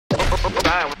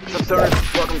Hi, what's up,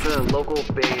 stoners? Welcome to the local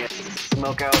band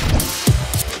Smokeout.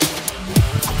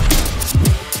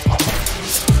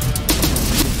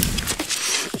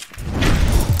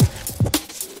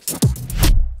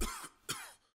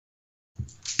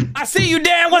 I see you,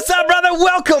 Dan. What's up, brother?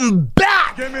 Welcome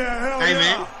back. Give me a hell Hey, yeah.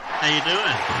 man. How you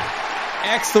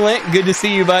doing? Excellent. Good to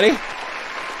see you, buddy.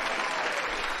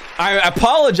 I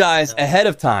apologize ahead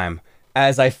of time,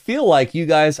 as I feel like you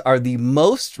guys are the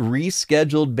most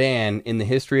rescheduled band in the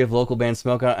history of local band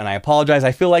Smokeout, and I apologize.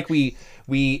 I feel like we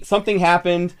something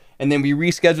happened, and then we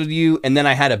rescheduled you, and then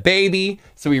I had a baby,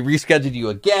 so we rescheduled you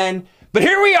again. But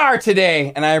here we are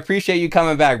today, and I appreciate you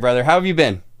coming back, brother. How have you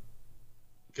been?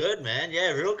 Good, man.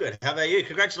 Yeah, real good. How about you?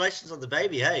 Congratulations on the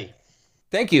baby, hey.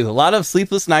 Thank you. A lot of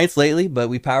sleepless nights lately, but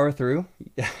we power through.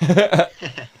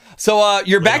 So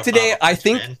you're back today.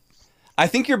 I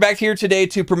think you're back here today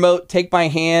to promote Take My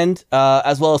Hand,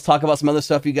 as well as talk about some other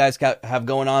stuff you guys have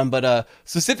going on. But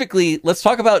specifically, let's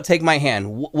talk about Take My Hand.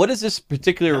 What does this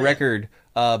particular record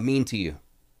mean to you?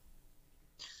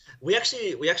 We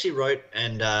actually wrote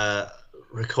and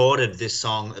recorded this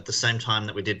song at the same time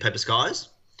that we did Paper Skies.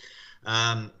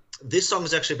 This song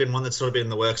has actually been one that's sort of been in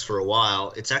the works for a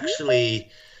while. It's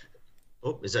actually...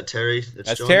 Oh, is that Terry?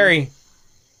 That's Terry.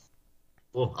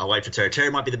 Oh, I'll wait for Terry. Terry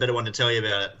might be the better one to tell you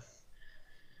about it.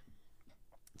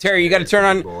 Terry, you got to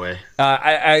turn on...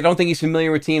 I don't think he's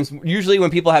familiar with Teams. Usually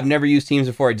when people have never used Teams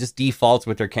before, it just defaults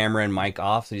with their camera and mic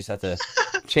off, so you just have to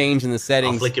change in the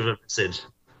settings. I'll flick him a message.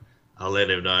 I'll let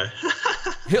him know.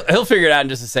 He'll figure it out in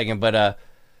just a second, but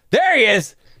there he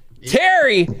is!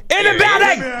 Terry in the building!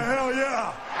 Give me a hell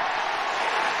yeah.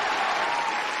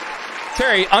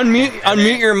 Terry,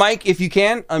 unmute your mic if you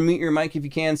can. Unmute your mic if you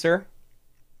can, sir.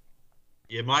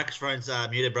 Your microphone's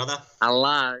muted, brother.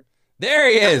 Hello. There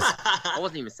he is. I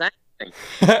wasn't even saying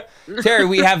anything. Terry,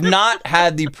 we have not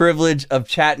had the privilege of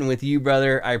chatting with you,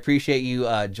 brother. I appreciate you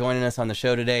joining us on the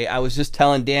show today. I was just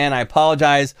telling Dan, I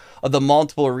apologize of the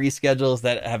multiple reschedules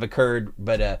that have occurred,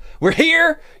 but we're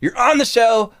here. You're on the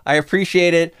show. I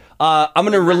appreciate it. I'm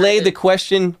going to relay the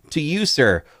question to you,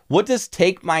 sir. What does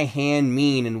Take My Hand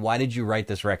mean, and why did you write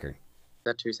this record? Is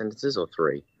that 2 sentences or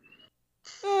 3?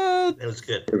 It was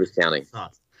good. It was counting.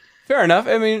 Nice. Fair enough.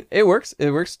 I mean, it works.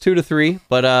 It works 2 to 3.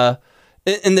 But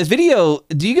in the video,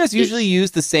 do you guys usually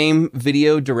use the same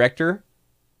video director?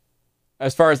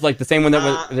 As far as like the same one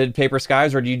that did Paper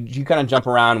Skies, or do you kind of jump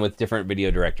around with different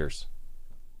video directors?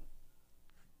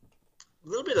 A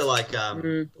little bit of like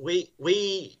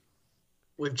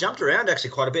we've jumped around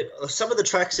actually quite a bit. Some of the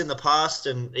tracks in the past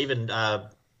and even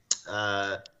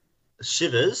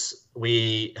Shivers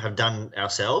we have done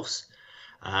ourselves.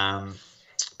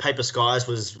 Paper Skies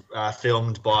was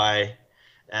filmed by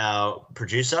our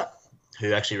producer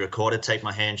who actually recorded Take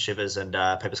My Hand, Shivers and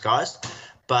Paper Skies.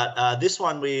 But this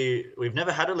one we've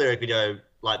never had a lyric video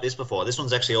like this before. This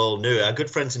one's actually all new. Our good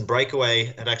friends in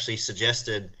Breakaway had actually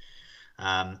suggested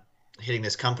hitting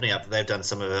this company up. They've done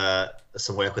some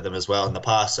work with them as well in the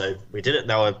past, so we did it.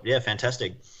 They were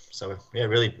fantastic. So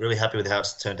really happy with how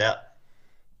it's turned out.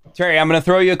 Terry, I'm gonna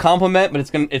throw you a compliment, but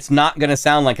it's not gonna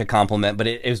sound like a compliment, but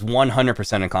it is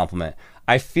 100% a compliment.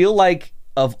 I feel like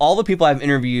of all the people I've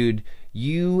interviewed,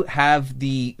 you have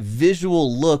the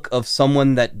visual look of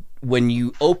someone that when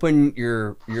you open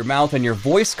your mouth and your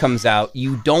voice comes out,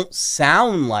 you don't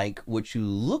sound like what you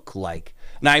look like.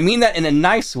 Now, I mean that in a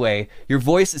nice way. Your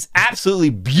voice is absolutely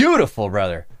beautiful,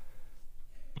 brother.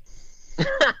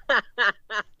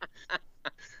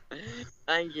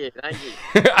 Thank you.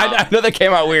 I know that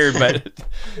came out weird, but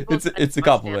it's a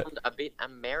compliment. Sound a bit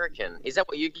American. Is that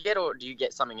what you get, or do you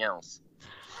get something else?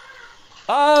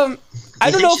 I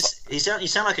don't know. You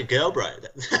sound like a girl, bro.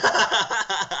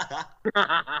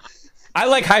 I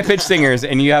like high-pitched singers,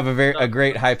 and you have a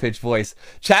great high-pitched voice.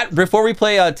 Chat, before we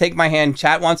play Take My Hand,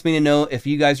 chat wants me to know if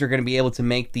you guys are going to be able to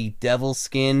make the Devil's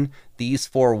Skin These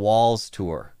Four Walls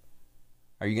tour.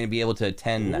 Are you going to be able to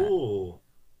attend that?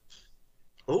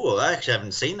 Ooh, I actually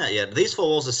haven't seen that yet. These Four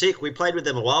Walls are sick. We played with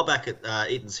them a while back at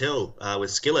Eaton's Hill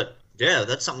with Skillet. Yeah,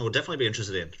 that's something we'll definitely be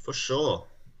interested in, for sure.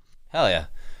 Hell yeah.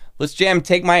 Let's jam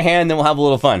Take My Hand, then we'll have a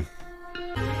little fun.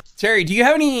 Terry, do you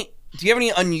have any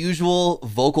unusual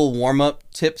vocal warm-up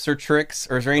tips or tricks,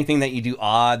 or is there anything that you do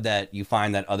odd that you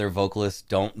find that other vocalists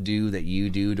don't do that you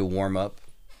do to warm up?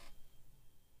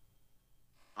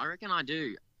 I reckon I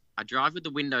do. I drive with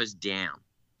the windows down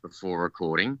before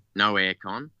recording, no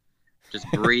aircon, just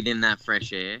breathe in that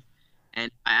fresh air, and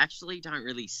I actually don't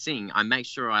really sing. I make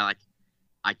sure I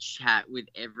chat with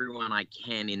everyone I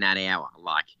can in that hour.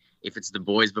 Like, if it's the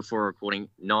boys before recording,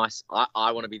 nice.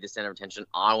 I want to be the center of attention.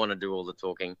 I want to do all the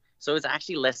talking. So it's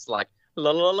actually less like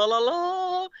La la la la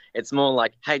la. It's more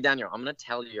like, hey Daniel, I'm gonna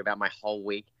tell you about my whole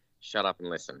week. Shut up and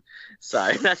listen.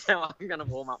 So that's how I'm gonna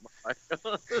warm up my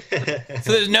vocals.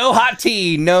 So there's no hot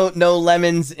tea, no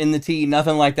lemons in the tea,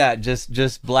 nothing like that.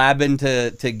 Just blabbing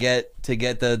to get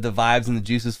the vibes and the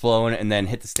juices flowing, and then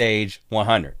hit the stage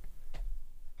 100.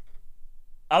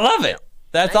 I love it.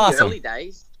 That's maybe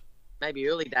awesome. Maybe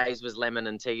early days was lemon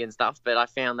and tea and stuff, but I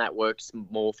found that works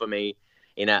more for me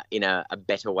in a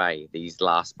better way these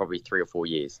last probably 3 or 4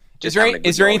 years. Is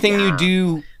there anything you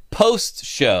do post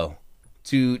show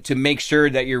to make sure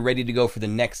that you're ready to go for the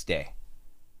next day?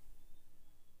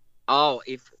 Oh,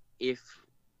 if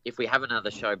we have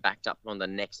another show backed up on the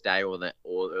next day or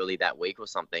early that week or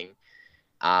something,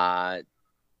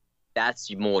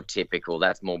 that's more typical.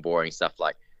 That's more boring stuff,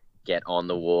 like get on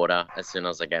the water as soon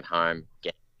as I get home,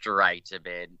 get straight to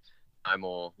bed. No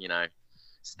more,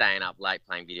 staying up late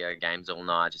playing video games all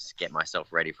night, just get myself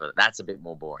ready for it. That's a bit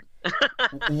more boring.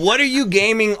 What are you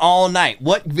gaming all night?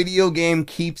 What video game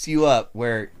keeps you up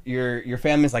where your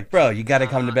family's like, bro, you got to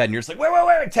come to bed, and you're just like,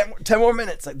 wait, 10 more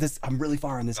minutes. Like this, I'm really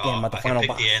far in this game. I'm at the final boss. I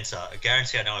can pick the answer. I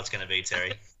guarantee I know what it's going to be,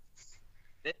 Terry.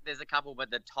 There's a couple, but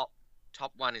the top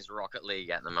one is Rocket League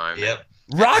at the moment. Yep.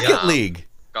 Rocket League.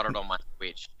 Got it on my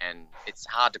Switch, and it's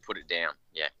hard to put it down.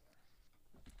 Yeah.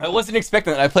 I wasn't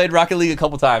expecting that. I played Rocket League a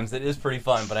couple times. It is pretty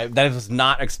fun, but I was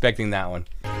not expecting that one.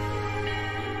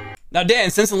 Now,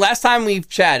 Dan, since the last time we've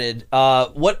chatted,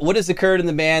 what has occurred in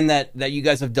the band that you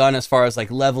guys have done as far as like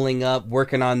leveling up,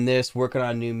 working on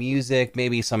new music,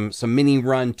 maybe some mini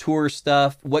run tour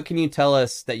stuff? What can you tell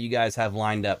us that you guys have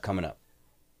lined up coming up?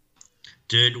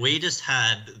 Dude, we just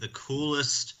had the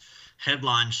coolest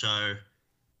headline show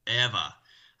ever.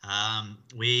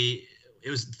 It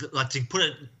was like, to put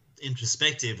it in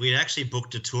perspective, we had actually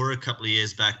booked a tour a couple of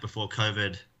years back before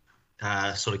COVID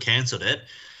sort of cancelled it,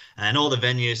 and all the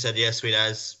venues said yes, we'd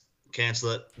cancel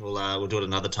it. We'll do it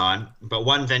another time. But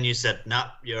one venue said, "Nah,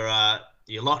 you're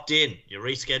locked in. You're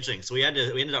rescheduling." So we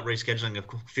ended up rescheduling a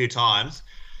few times.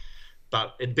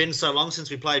 But it'd been so long since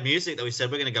we played music that we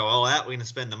said we're going to go all out. We're going to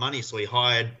spend the money. So we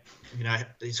hired,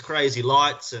 these crazy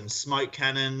lights and smoke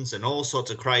cannons and all sorts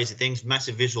of crazy things,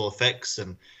 massive visual effects,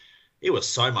 and it was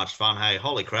so much fun. Hey,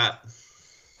 holy crap!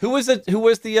 Who was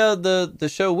the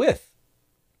show with?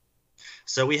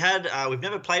 So we had we've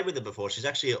never played with her before. She's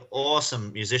actually an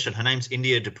awesome musician. Her name's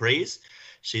India Dupreez.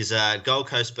 She's a Gold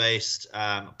Coast based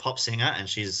pop singer, and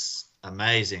she's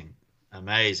amazing.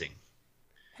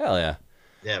 Hell yeah!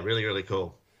 Yeah, really, really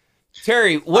cool.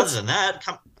 Terry, other than that,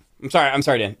 I'm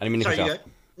sorry, Dan. I didn't mean to cut you off.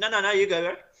 No, you go,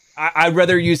 bro. I'd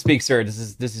rather you speak, sir. This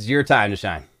is your time to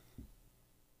shine.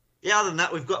 Yeah, other than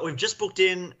that, we've just booked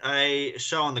in a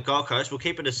show on the Gold Coast. We'll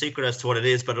keep it a secret as to what it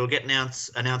is, but it'll get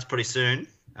announced pretty soon.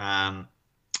 So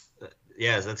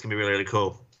that's gonna be really, really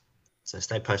cool. So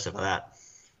stay posted for that.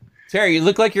 Terry, you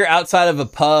look like you're outside of a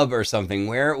pub or something.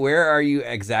 Where are you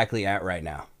exactly at right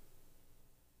now?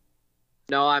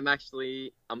 No, I'm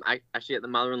actually at the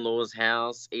mother-in-law's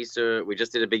house. Easter, we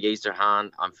just did a big Easter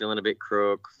hunt. I'm feeling a bit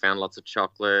crook. Found lots of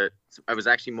chocolate. It was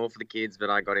actually more for the kids, but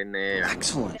I got in there.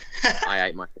 Excellent. I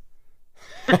ate my.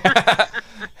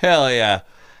 Hell yeah!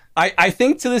 I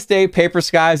think to this day, Paper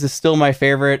Skies is still my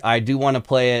favorite. I do want to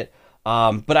play it,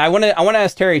 but I want to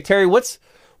ask Terry. Terry, what's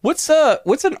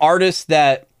an artist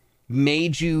that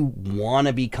made you want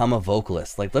to become a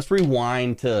vocalist? Like, let's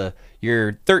rewind to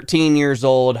you're 13 years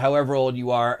old, however old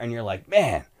you are, and you're like,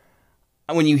 man,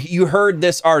 when you heard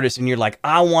this artist and you're like,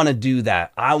 I want to do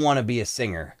that. I want to be a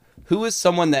singer. Who is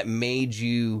someone that made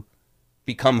you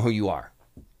become who you are?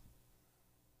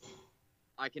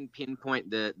 I can pinpoint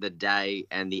the day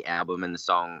and the album and the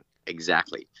song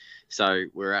exactly. So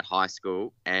we're at high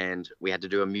school and we had to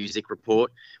do a music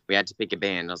report. We had to pick a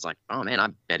band. I was like, oh man, I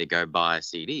better go buy a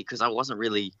CD, because I wasn't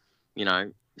really,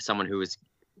 someone who was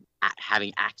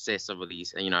having access of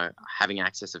these, having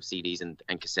access of CDs and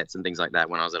cassettes and things like that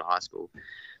when I was at high school.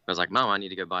 I was like, Mom, I need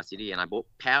to go buy a CD, and I bought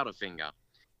Powderfinger,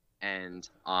 and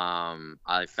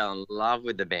I fell in love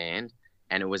with the band,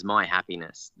 and it was My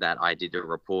Happiness that I did a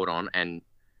report on, and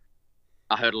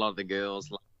I heard a lot of the girls,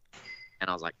 and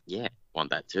I was like, yeah, I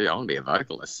want that too. I want to be a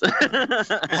vocalist.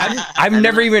 I've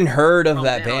never even heard of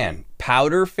that band.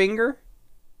 Powderfinger?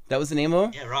 That was the name of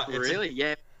them? Yeah, right. Really?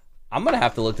 Yeah. I'm going to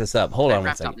have to look this up. Hold on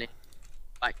one second.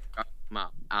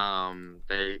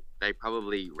 They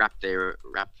probably wrapped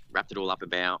it all up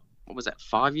about, what was that,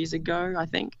 5 years ago, I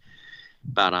think.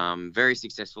 But very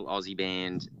successful Aussie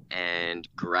band and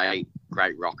great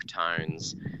rock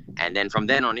tones. And then from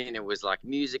then on in, it was like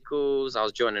musicals. I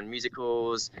was joining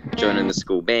musicals, joining the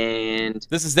school band.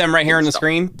 This is them right here on the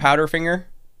screen, Powderfinger.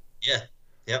 Yeah.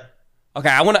 Yep. Okay,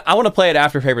 I wanna play it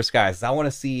after Paper Skies. I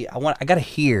gotta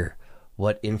hear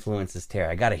what influences Terry.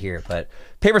 I gotta hear it. But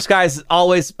Paper Skies has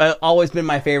always been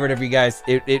my favorite of you guys.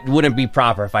 It wouldn't be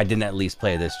proper if I didn't at least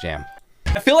play this jam.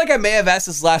 I feel like I may have asked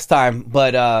this last time,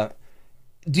 but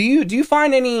do you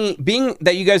find any, being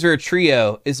that you guys are a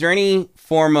trio, is there any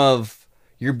form of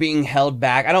you're being held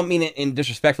back? I don't mean it in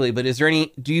disrespectfully, but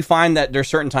do you find that there's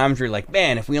certain times where you're like,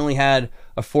 man, if we only had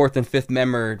a fourth and fifth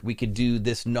member, we could do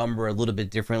this number a little bit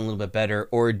different, a little bit better?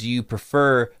 Or do you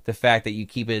prefer the fact that you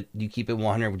keep it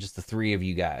 100 with just the three of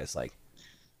you guys? Like,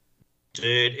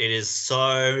 Dude, it is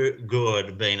so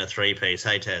good being a three-piece.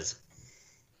 Hey, Tez.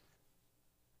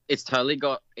 It's totally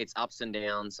got its ups and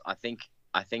downs. I think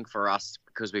for us,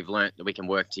 because we've learned that we can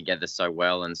work together so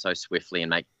well and so swiftly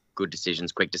and make good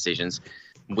decisions, quick decisions,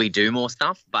 we do more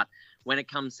stuff. But when it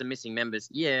comes to missing members,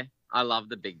 yeah, I love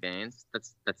the big bands.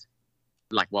 That's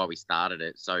like why we started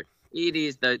it. So it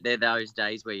is, they're those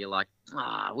days where you're like,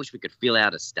 I wish we could fill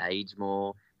out a stage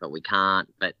more, but we can't.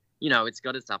 But, it's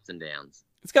got its ups and downs.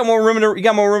 it's got more room you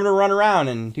got more room to run around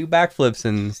and do backflips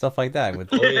and stuff like that. With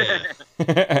Oh,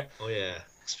 yeah. Oh, yeah.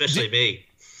 Especially me.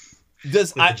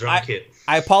 Does With the drum kit.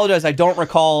 I apologize, I don't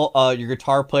recall your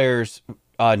guitar player's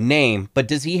name, but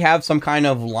does he have some kind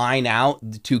of line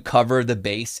out to cover the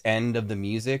bass end of the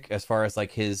music as far as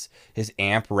like his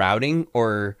amp routing,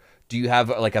 or do you have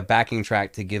like a backing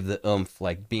track to give the oomph,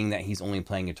 like being that he's only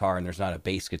playing guitar and there's not a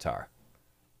bass guitar?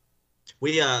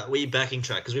 We backing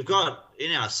track because we've got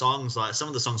in our songs, like some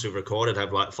of the songs we've recorded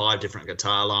have like 5 different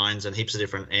guitar lines and heaps of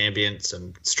different ambients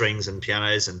and strings and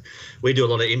pianos, and we do a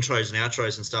lot of intros and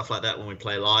outros and stuff like that when we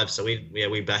play live. So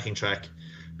we backing track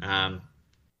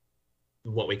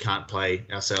what we can't play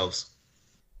ourselves.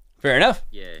 Fair enough.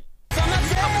 Yeah.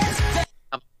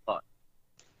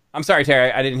 I'm sorry,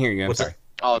 Terry, I didn't hear you. I'm What's sorry.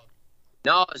 Oh,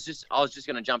 no, I was just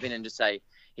going to jump in and just say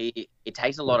it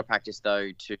takes a lot of practice though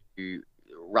to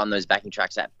run those backing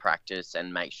tracks at practice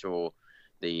and make sure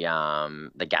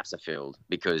the gaps are filled,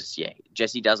 because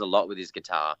Jesse does a lot with his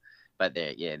guitar, but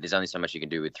there's only so much you can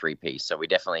do with 3-piece. So we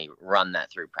definitely run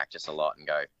that through practice a lot and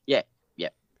go,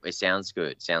 it sounds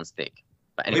good, sounds thick.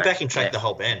 But anyway, We backing track the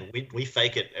whole band. We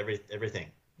fake it everything.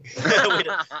 we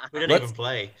don't even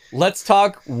play. Let's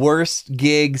talk worst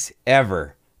gigs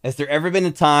ever. Has there ever been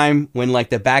a time when like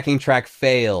the backing track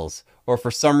fails, or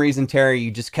for some reason, Terry, you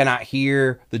just cannot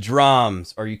hear the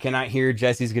drums, or you cannot hear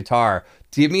Jesse's guitar?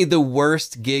 Give me the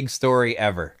worst gig story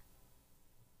ever.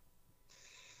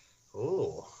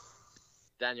 Oh.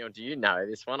 Daniel, do you know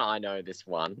this one? I know this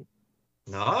one.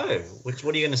 No. What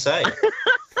are you going to say?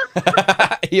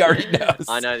 He already knows.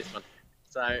 I know this one.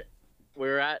 So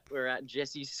we're at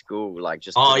Jesse's school, like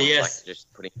just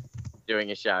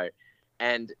doing a show,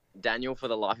 and Daniel, for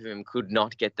the life of him, could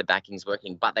not get the backings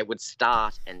working, but they would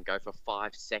start and go for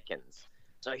 5 seconds.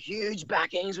 So huge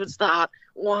backings would start,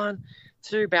 1,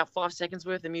 2, about 5 seconds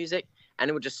worth of music, and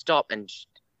it would just stop and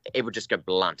it would just go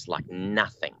blunt, like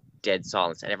nothing, dead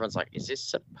silence. And everyone's like, is this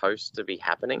supposed to be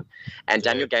happening? And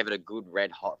Daniel gave it a good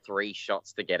red hot 3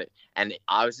 shots to get it. And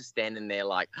I was just standing there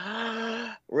like,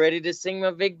 ready to sing my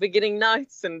big beginning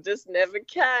notes, and just never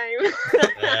came.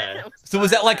 So was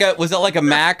that like a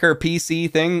Mac or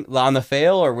PC thing on the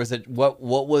fail, or was it what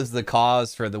was the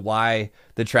cause for why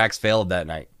the tracks failed that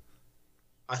night?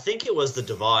 I think it was the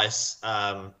device.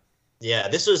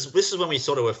 This was when we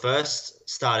sort of were first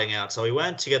starting out. So we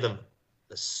weren't together.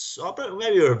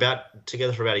 Maybe we were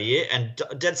together for about a year, and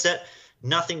dead set.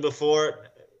 Nothing before it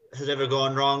has ever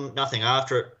gone wrong. Nothing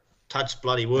after it, touch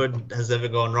bloody wood, has ever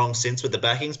gone wrong since with the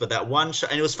backings. But that one show,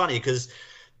 and it was funny because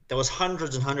there was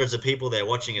hundreds and hundreds of people there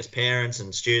watching as parents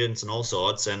and students and all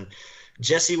sorts. And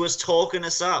Jesse was talking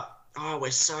us up. Oh,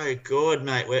 we're so good,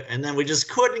 mate. And then we just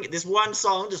couldn't. This one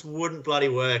song just wouldn't bloody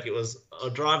work. It was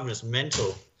driving us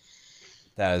mental.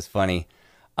 That is funny.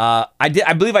 I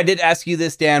believe I did ask you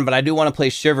this, Dan, but I do want to play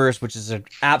Shivers, which is an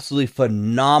absolutely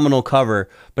phenomenal cover.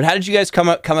 But how did you guys come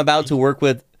about to work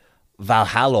with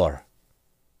Valhalla?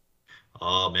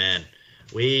 Oh man,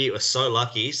 we were so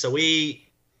lucky. So we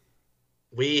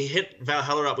hit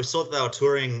Valhalla up. We saw that they were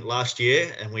touring last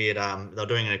year, and they were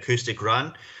doing an acoustic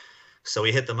run. So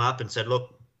we hit them up and said,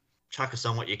 look, chuck us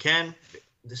on what you can.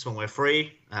 This one we're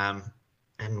free.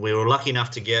 And we were lucky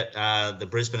enough to get the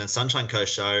Brisbane and Sunshine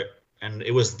Coast show. And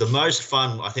it was the most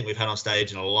fun I think we've had on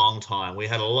stage in a long time. We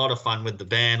had a lot of fun with the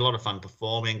band, a lot of fun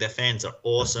performing. Their fans are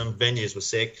awesome. Venues were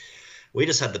sick. We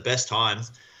just had the best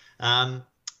times. And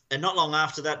not long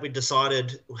after that, we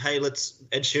decided, hey,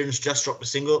 Ed Sheeran's just dropped a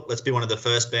single. Let's be one of the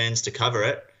first bands to cover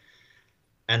it.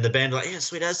 And the band were like, yeah,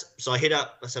 sweet as. So I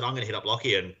said, I'm going to hit up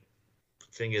Lockie, and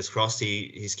fingers crossed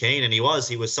he's keen. And he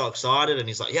was so excited. And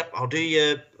he's like, yep, I'll do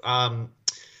your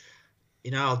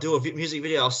I'll do a music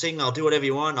video, I'll sing, I'll do whatever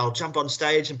you want, I'll jump on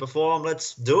stage and perform,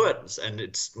 let's do it. And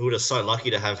we were just so lucky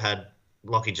to have had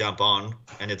Lockie jump on,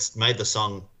 and it's made the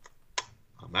song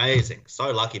amazing.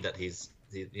 So lucky that he's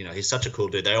such a cool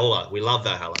dude. They all are. We love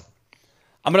Valhalla.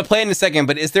 I'm gonna play it in a second,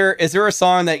 but is there a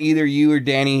song that either you or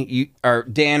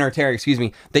Dan or Terry, excuse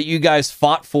me, that you guys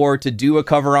fought for to do a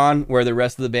cover on, where the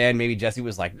rest of the band, maybe Jesse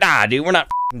was like, nah, dude, we're not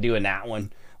doing that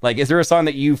one. Like, is there a song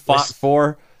that you fought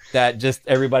for that just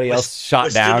everybody else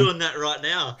shot down? We're still doing that right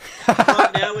now.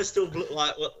 Right now, we're still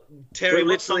like, Terry,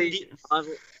 what song?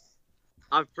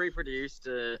 I've pre-produced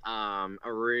a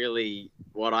really,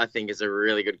 what I think is a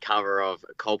really good cover of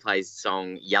Coldplay's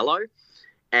song Yellow,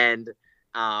 and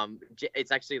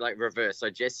it's actually like reverse. So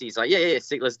Jesse's like, yeah,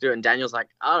 sick, let's do it. And Daniel's like,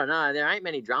 I don't know, there ain't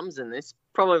many drums in this.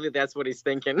 Probably that's what he's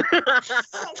thinking.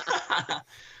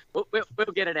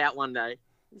 We'll get it out one day.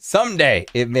 Someday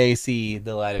it may see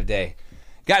the light of day.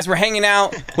 Guys, we're hanging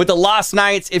out with the Lost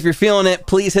Knights. If you're feeling it,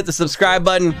 please hit the subscribe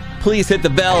button. Please hit the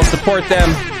bell. Support them.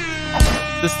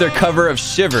 This is their cover of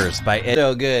Shivers by Ed.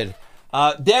 So good.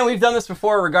 Dan, we've done this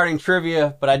before regarding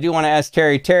trivia, but I do want to ask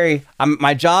Terry. Terry,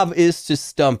 my job is to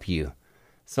stump you.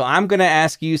 So I'm going to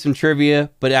ask you some trivia,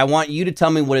 but I want you to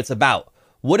tell me what it's about.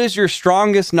 What is your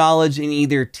strongest knowledge in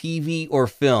either TV or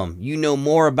film? You know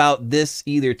more about this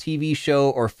either TV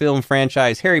show or film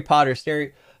franchise. Harry Potter,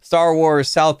 Star Wars,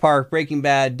 South Park, Breaking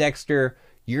Bad, Dexter.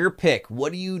 Your pick.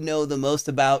 What do you know the most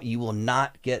about? You will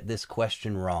not get this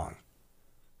question wrong.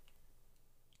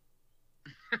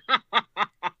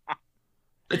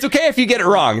 It's okay if you get it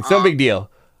wrong. It's no big deal.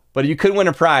 But you could win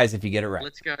a prize if you get it right.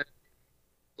 Let's go.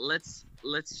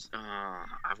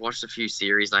 I've watched a few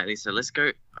series lately, so let's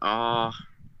go.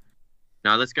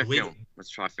 No, let's go film. Let's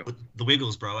try film. The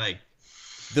Wiggles, bro, eh?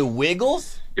 The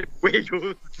Wiggles?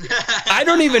 Wiggles. I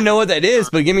don't even know what that is,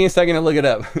 but give me a second to look it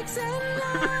up.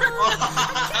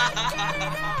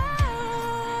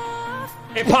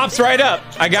 It pops right up.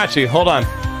 I got you. Hold on.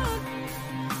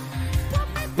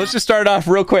 Let's just start off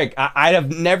real quick. I have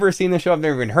never seen the show. I've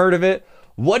never even heard of it.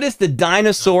 What is the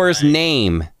dinosaur's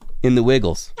name in the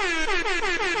Wiggles?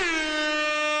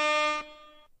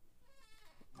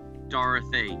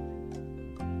 Dorothy.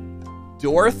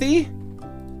 Dorothy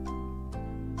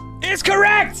is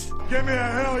correct. Give me a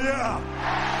hell yeah.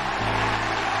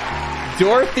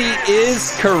 Dorothy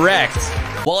is correct.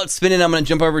 While it's spinning, I'm going to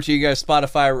jump over to you guys'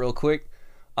 Spotify real quick.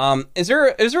 Is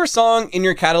there a song in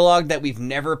your catalog that we've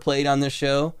never played on this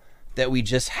show that we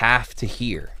just have to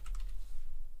hear?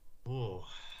 Ooh,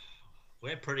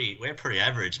 we're pretty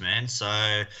average, man.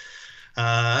 So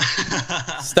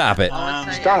stop it.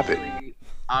 Stop it.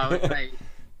 I would say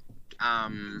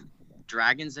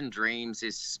Dragons and Dreams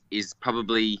is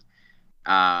probably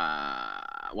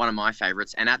one of my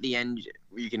favorites, and at the end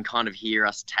you can kind of hear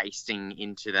us stepping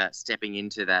into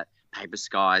that Paper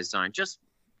Skies zone just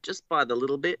by the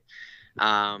little bit.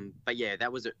 But yeah,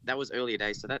 that was earlier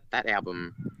days. So that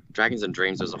album, Dragons and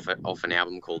Dreams, was off an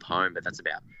album called Home, but that's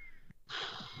about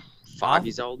 5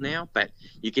 years old now. But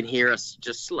you can hear us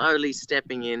just slowly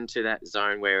stepping into that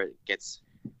zone where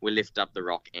we lift up the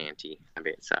rock ante a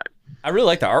bit. So I really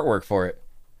like the artwork for it.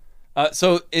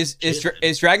 So is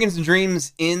Dragons and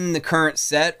Dreams in the current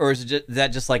set, or is that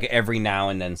just like every now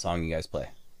and then song you guys play?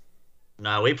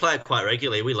 No, we play it quite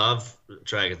regularly. We love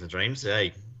Dragons and Dreams.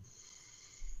 Hey.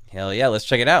 Hell yeah, let's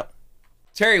check it out.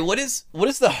 Terry, what is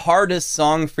the hardest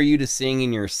song for you to sing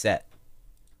in your set?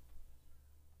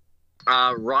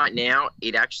 Right now,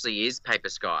 it actually is Paper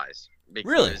Skies. Because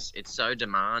really? It's so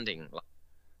demanding.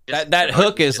 That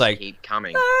hook is like keep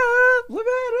coming.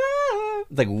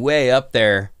 It's like way up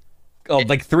there.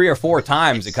 Like 3 or 4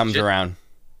 times it comes around.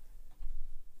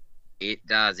 It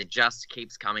does. It just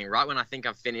keeps coming. Right when I think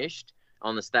I've finished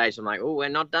on the stage, I'm like, oh, we're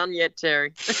not done yet,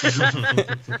 Terry.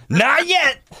 Not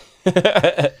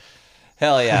yet.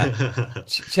 Hell yeah.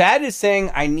 Chad is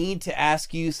saying, I need to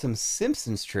ask you some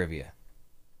Simpsons trivia.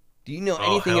 Do you know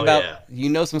anything about... Yeah. You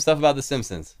know some stuff about The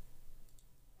Simpsons?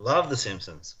 Love The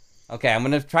Simpsons. Okay, I'm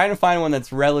going to try to find one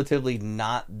that's relatively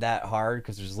not that hard,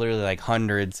 because there's literally like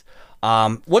hundreds.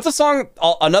 What's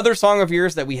another song of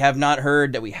yours that we have not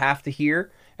heard that we have to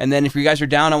hear? And then if you guys are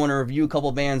down, I want to review a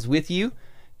couple bands with you,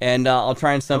 and I'll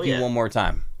try and stump you one more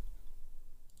time.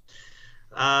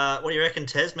 What do you reckon,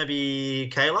 Tez?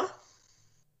 Maybe Kayla?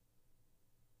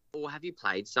 Or have you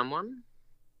played someone?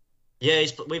 Yeah,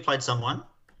 we played someone.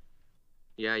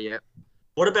 Yeah.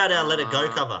 What about our Let It Go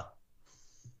cover?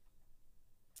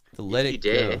 The Let It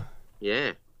Go.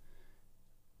 Yeah.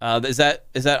 Is that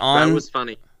on? That was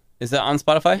funny. Is that on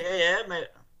Spotify? Yeah, mate.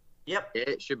 Yep. Yeah,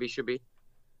 it should be.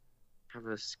 Have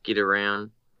a skid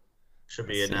around. Should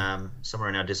be in somewhere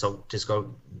in our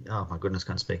disco. Oh my goodness,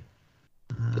 can't speak.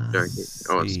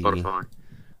 Oh, it's Spotify.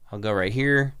 I'll go right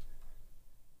here.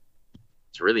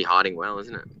 It's really hiding well,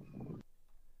 isn't it?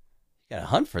 You got to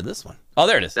hunt for this one. Oh,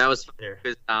 there it is. That was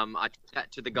because I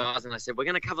chat to the guys and I said, we're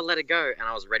going to cover Let It Go. And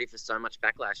I was ready for so much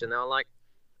backlash. And they were like,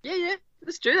 yeah,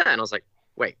 let's do that. And I was like,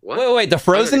 wait, what? Wait, the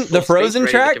Frozen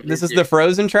track? This is the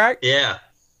Frozen track? Yeah.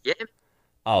 Yeah.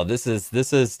 Oh, this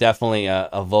is definitely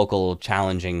a vocal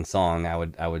challenging song,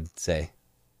 I would say.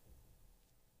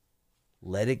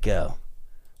 Let It Go.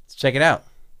 Let's check it out.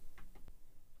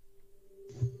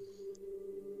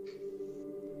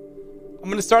 I'm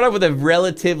going to start off with a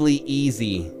relatively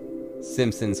easy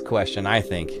Simpsons question, I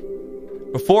think.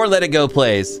 Before Let It Go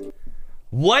plays,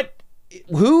 regarding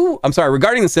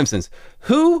the Simpsons,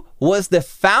 who was the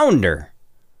founder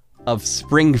of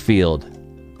Springfield?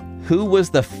 Who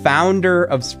was the founder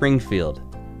of Springfield?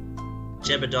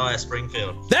 Jebediah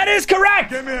Springfield. That is correct!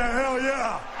 Give me a hell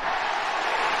yeah!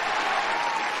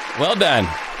 Well done.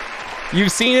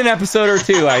 You've seen an episode or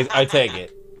two, I take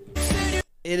it.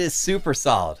 It is super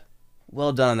solid.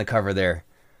 Well done on the cover there.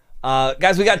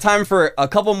 Guys, we got time for a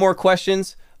couple more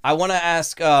questions. I want to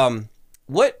ask,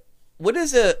 what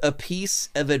is a piece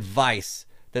of advice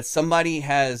that somebody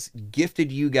has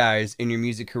gifted you guys in your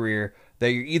music career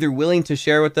that you're either willing to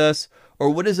share with us, or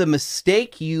what is a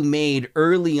mistake you made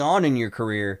early on in your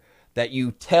career that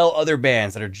you tell other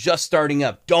bands that are just starting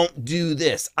up, don't do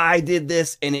this. I did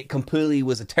this and it completely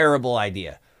was a terrible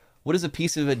idea. What is a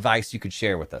piece of advice you could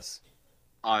share with us?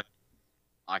 I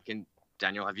can...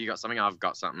 Daniel, have you got something? I've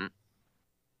got something.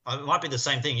 It might be the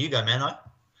same thing. You go, man.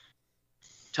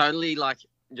 Totally,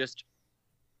 just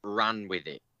run with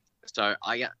it. So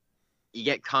you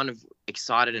get kind of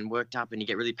excited and worked up, and you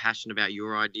get really passionate about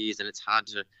your ideas, and it's hard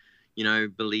to,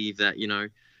 believe that,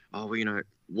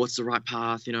 what's the right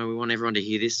path? We want everyone to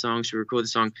hear this song. Should we record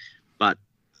this song? But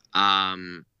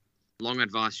long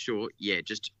advice short,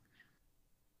 just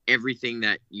everything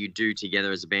that you do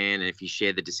together as a band, and if you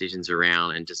share the decisions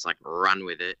around and just run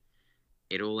with it,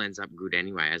 it all ends up good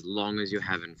anyway, as long as you're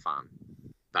having fun.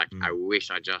 I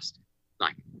wish I just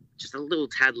a little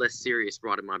tad less serious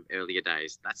right in my earlier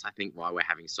days. That's, I think, why we're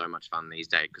having so much fun these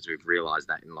days, because we've realized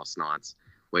that in Lost Nights.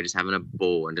 We're just having a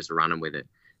ball and just running with it.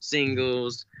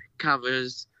 Singles,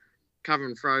 covers,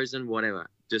 covering Frozen, whatever.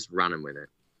 Just running with it.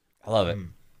 I love it.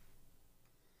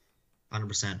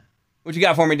 100%. What you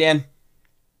got for me, Dan?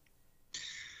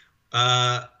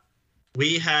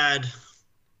 We had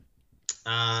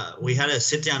a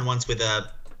sit down once with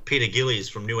Peter Gillies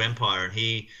from New Empire, and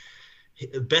he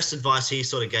best advice he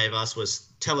sort of gave us was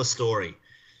tell a story.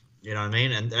 You know what I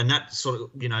mean? And that sort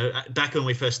of, back when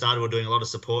we first started, we were doing a lot of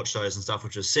support shows and stuff,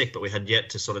 which was sick, but we had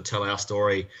yet to sort of tell our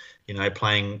story,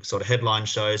 playing sort of headline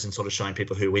shows and sort of showing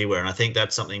people who we were. And I think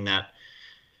that's something that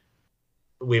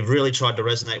we've really tried to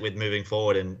resonate with moving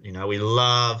forward. And, we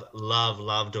love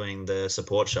doing the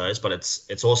support shows, but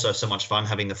it's also so much fun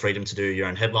having the freedom to do your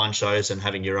own headline shows and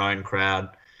having your own crowd,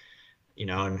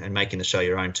 and making the show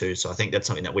your own too. So I think that's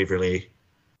something that we've really,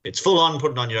 it's full on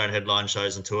putting on your own headline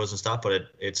shows and tours and stuff, but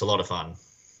it's a lot of fun.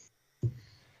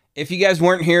 If you guys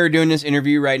weren't here doing this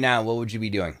interview right now, what would you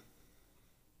be doing?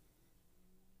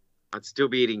 I'd still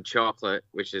be eating chocolate,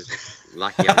 which is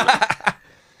lucky I'm not.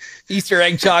 Easter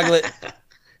egg chocolate.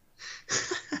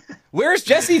 Where's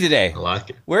Jesse today? I like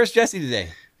it. Where's Jesse today?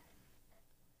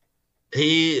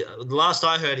 Last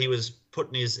I heard, he was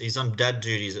he's on dad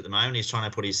duties at the moment. He's trying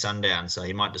to put his son down, so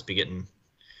he might just be getting.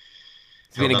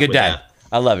 He's being a good dad. That.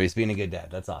 I love it. He's being a good dad.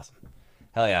 That's awesome.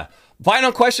 Hell yeah.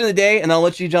 Final question of the day, and I'll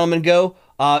let you gentlemen go.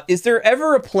 Is there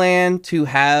ever a plan to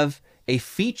have a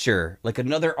feature, like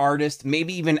another artist,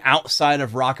 maybe even outside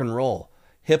of rock and roll?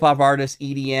 Hip-hop artist,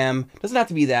 EDM, doesn't have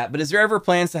to be that, but is there ever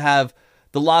plans to have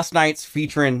the Lost Nights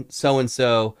featuring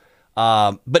so-and-so,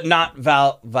 but not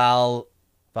Valahora,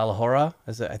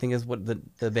 I think is what the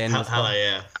band was called.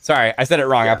 Yeah. Sorry, I said it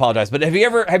wrong. Yeah. I apologize. But have you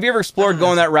ever explored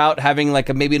going that route, having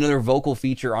maybe another vocal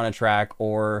feature on a track,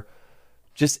 or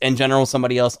just in general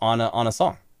somebody else on a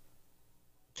song?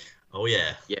 Oh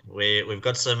yeah. We've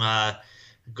got some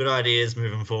good ideas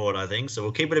moving forward, I think. So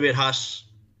we'll keep it a bit hush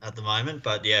at the moment,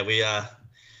 but yeah, we're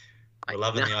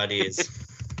loving the ideas.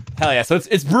 Hell yeah! So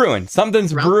it's brewing.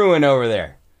 Something's brewing over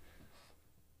there.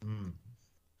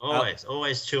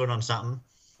 Always chewing on something.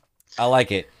 I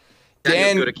like it.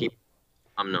 Dan, good to keep.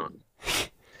 I'm not.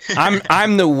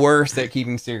 I'm the worst at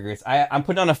keeping secrets. I'm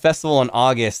putting on a festival in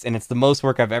August, and it's the most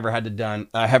work I've ever had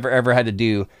to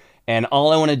do. And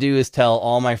all I want to do is tell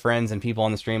all my friends and people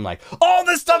on the stream, all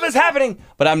this stuff is happening,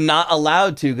 but I'm not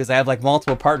allowed to because I have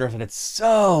multiple partners, and it's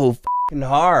so fucking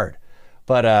hard.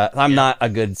 But I'm not a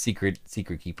good secret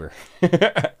keeper.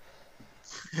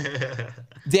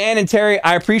 Dan and Terry,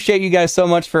 I appreciate you guys so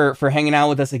much for hanging out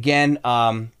with us again.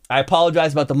 I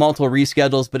apologize about the multiple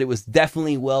reschedules, but it was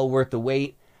definitely well worth the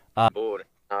wait. Board.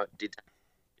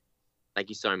 Thank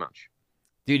you so much.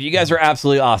 Dude, you guys are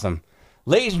absolutely awesome.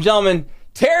 Ladies and gentlemen,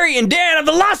 Terry and Dan of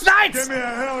the Lost Knights! Give me a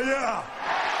hell yeah!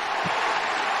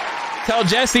 Tell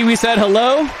Jesse we said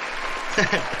hello.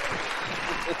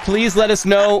 Please let us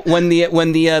know when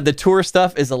the tour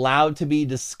stuff is allowed to be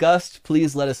discussed.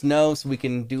 Please let us know so we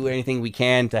can do anything we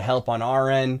can to help on our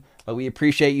end. But we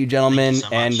appreciate you, gentlemen.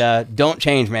 Thank you so and don't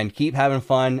change, man. Keep having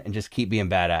fun and just keep being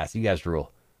badass. You guys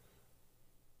rule.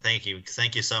 Thank you.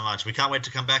 Thank you so much. We can't wait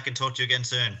to come back and talk to you again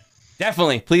soon.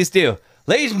 Definitely. Please do.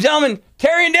 Ladies and gentlemen,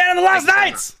 Terry and Dan of the Lost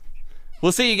Knights.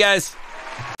 We'll see you guys.